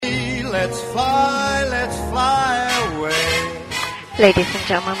let's fly away. Ladies and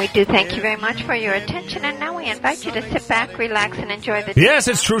gentlemen, we do thank you very much for your attention, and now we invite you to sit back, relax, and enjoy the... Yes,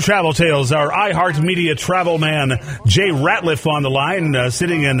 it's True Travel Tales. Our iHeartMedia travel man, Jay Ratliff, on the line,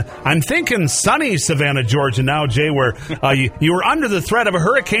 sitting in, I'm thinking, sunny Savannah, Georgia now, Jay, where you were under the threat of a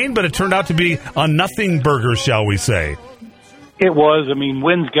hurricane, but it turned out to be a nothing burger, shall we say. It was. I mean,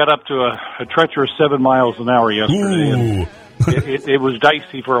 winds got up to a treacherous 7 miles an hour yesterday. It was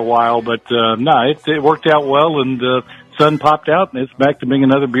dicey for a while, but it worked out well, and sun popped out, and it's back to being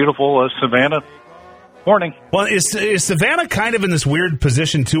another beautiful Savannah morning. Well, is Savannah kind of in this weird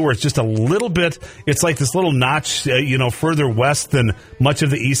position, too, where it's just a little bit, it's like this little notch, further west than much of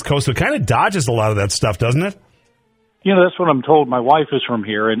the East Coast, so it kind of dodges a lot of that stuff, doesn't it? That's what I'm told. My wife is from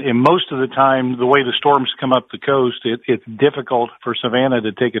here, and most of the time, the way the storms come up the coast, it's difficult for Savannah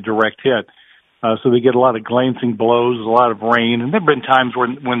to take a direct hit. So they get a lot of glancing blows, a lot of rain, and there have been times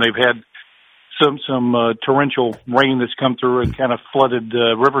when they've had some torrential rain that's come through and kind of flooded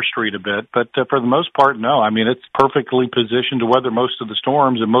River Street a bit. But for the most part, no. I mean, it's perfectly positioned to weather most of the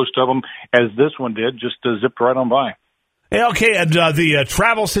storms, and most of them, as this one did, just zipped right on by. Hey, okay, and the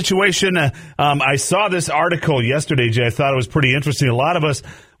travel situation, I saw this article yesterday, Jay. I thought it was pretty interesting. A lot of us,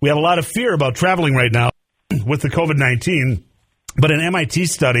 we have a lot of fear about traveling right now with the COVID-19, but an MIT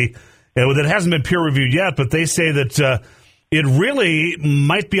study that hasn't been peer-reviewed yet, but they say that it really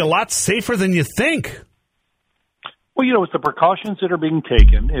might be a lot safer than you think. Well, it's the precautions that are being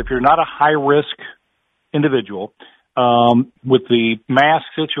taken. If you're not a high-risk individual, with the mask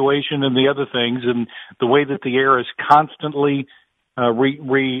situation and the other things, and the way that the air is constantly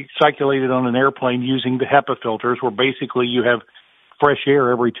recirculated on an airplane using the HEPA filters, where basically you have fresh air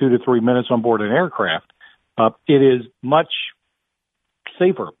every 2 to 3 minutes on board an aircraft, it is much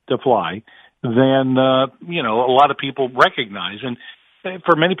safer to fly than a lot of people recognize. And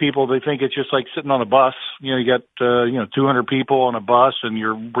for many people, they think it's just like sitting on a bus. You got 200 people on a bus, and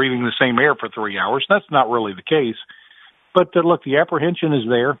you're breathing the same air for 3 hours. That's not really the case. But look, the apprehension is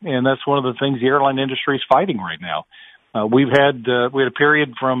there, and that's one of the things the airline industry is fighting right now. We had a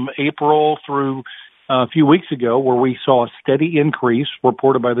period from April through a few weeks ago where we saw a steady increase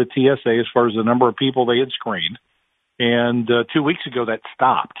reported by the TSA as far as the number of people they had screened. And 2 weeks ago, that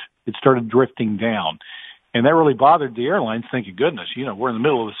stopped. It started drifting down. And that really bothered the airlines, thinking, goodness, we're in the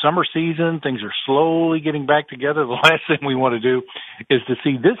middle of the summer season. Things are slowly getting back together. The last thing we want to do is to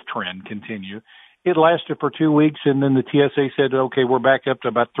see this trend continue. It lasted for 2 weeks, and then the TSA said, okay, we're back up to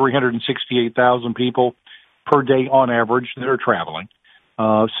about 368,000 people per day on average that are traveling.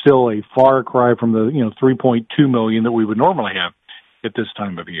 Still a far cry from the 3.2 million that we would normally have at this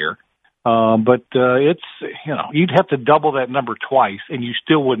time of year. But it's, you'd have to double that number twice, and you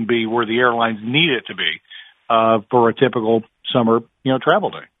still wouldn't be where the airlines need it to be for a typical summer, travel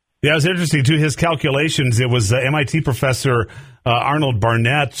day. Yeah, it was interesting, too. His calculations, it was MIT professor Arnold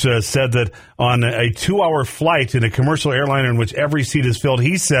Barnett said that on a 2-hour flight in a commercial airliner in which every seat is filled,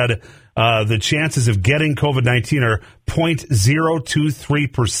 he said the chances of getting COVID-19 are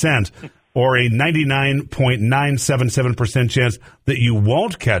 0.023%. or a 99.977% chance that you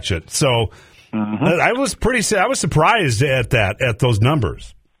won't catch it. So I was surprised at those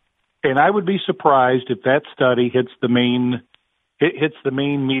numbers. And I would be surprised if that study hits the main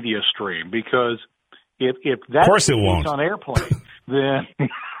media stream, because if that's of course it won't on airplanes, then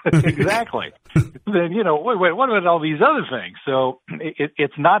exactly. Then wait, what about all these other things? So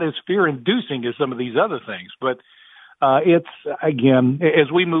it's not as fear-inducing as some of these other things, but. It's, again, as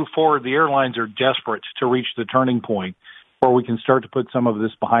we move forward, the airlines are desperate to reach the turning point where we can start to put some of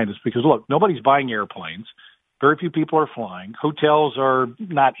this behind us. Because, look, nobody's buying airplanes. Very few people are flying. Hotels are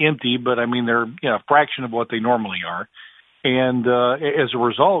not empty, but, I mean, they're a fraction of what they normally are. And as a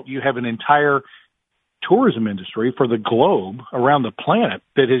result, you have an entire tourism industry for the globe around the planet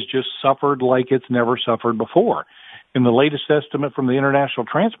that has just suffered like it's never suffered before. And the latest estimate from the International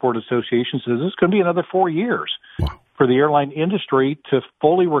Transport Association says it's going to be another 4 years. Wow. For the airline industry to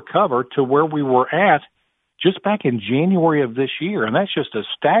fully recover to where we were at just back in January of this year. And that's just a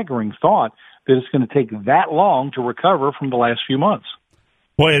staggering thought that it's going to take that long to recover from the last few months.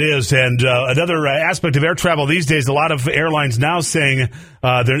 Boy, it is. And another aspect of air travel these days, a lot of airlines now saying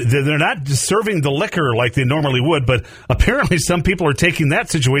they're not serving the liquor like they normally would, but apparently some people are taking that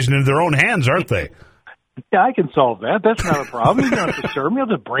situation into their own hands, aren't they? Yeah, I can solve that. That's not a problem. You don't have to serve me. I'll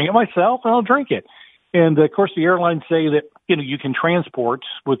just bring it myself and I'll drink it. And, of course, the airlines say that, you can transport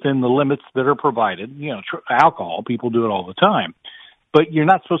within the limits that are provided. Alcohol, people do it all the time. But you're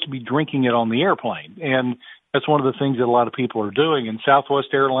not supposed to be drinking it on the airplane. And that's one of the things that a lot of people are doing. And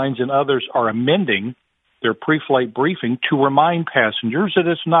Southwest Airlines and others are amending their pre-flight briefing to remind passengers that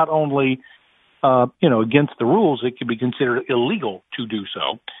it's not only against the rules, it can be considered illegal to do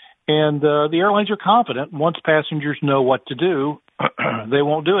so. And the airlines are confident once passengers know what to do, they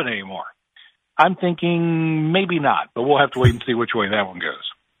won't do it anymore. I'm thinking maybe not, but we'll have to wait and see which way that one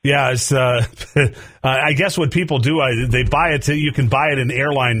goes. Yeah, it's, I guess what people do, they buy it. You can buy it in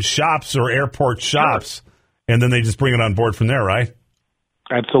airline shops or airport shops, sure. And then they just bring it on board from there, right?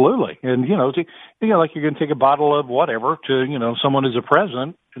 Absolutely. And, like you're going to take a bottle of whatever to, someone as a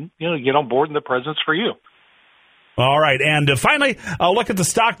present, and, get on board and the present's for you. All right. And finally, I'll look at the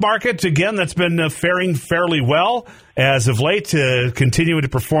stock market. Again, that's been faring fairly well as of late, continuing to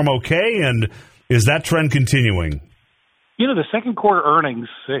perform okay. And is that trend continuing? The second quarter earnings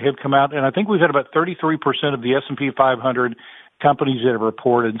have come out, and I think we've had about 33% of the S&P 500 companies that have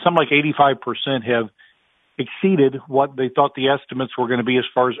reported. Some like 85% have exceeded what they thought the estimates were going to be as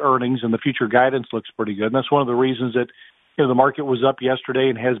far as earnings, and the future guidance looks pretty good. And that's one of the reasons that the market was up yesterday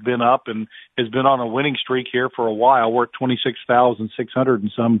and has been up and has been on a winning streak here for a while. We're at 26,600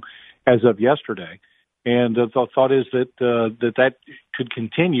 and some as of yesterday. And the thought is that that could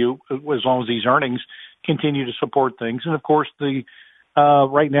continue as long as these earnings continue to support things. And of course,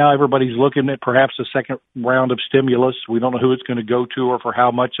 right now everybody's looking at perhaps a second round of stimulus. We don't know who it's going to go to or for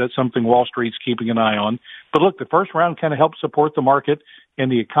how much. That's something Wall Street's keeping an eye on. But look, the first round kind of helped support the market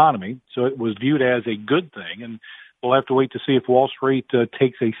and the economy, so it was viewed as a good thing. And we'll have to wait to see if Wall Street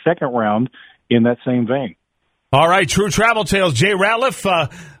takes a second round in that same vein. All right, True Travel Tales, Jay Ratliff.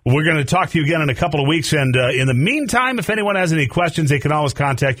 We're going to talk to you again in a couple of weeks. And in the meantime, if anyone has any questions, they can always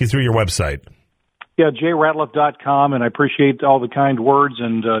contact you through your website. Yeah, jayratliff.com, and I appreciate all the kind words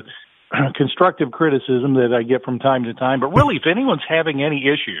and constructive criticism that I get from time to time. But really, if anyone's having any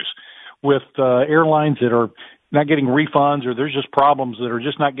issues with airlines that are not getting refunds or there's just problems that are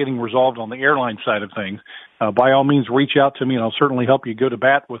just not getting resolved on the airline side of things, by all means, reach out to me, and I'll certainly help you go to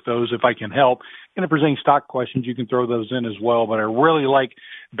bat with those if I can help. And if there's any stock questions, you can throw those in as well. But I really like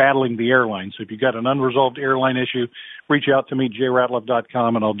battling the airlines. So if you've got an unresolved airline issue, reach out to me,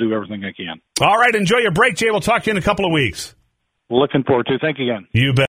 jayratliff.com, and I'll do everything I can. All right. Enjoy your break, Jay. We'll talk to you in a couple of weeks. Looking forward to it. Thank you again. You bet.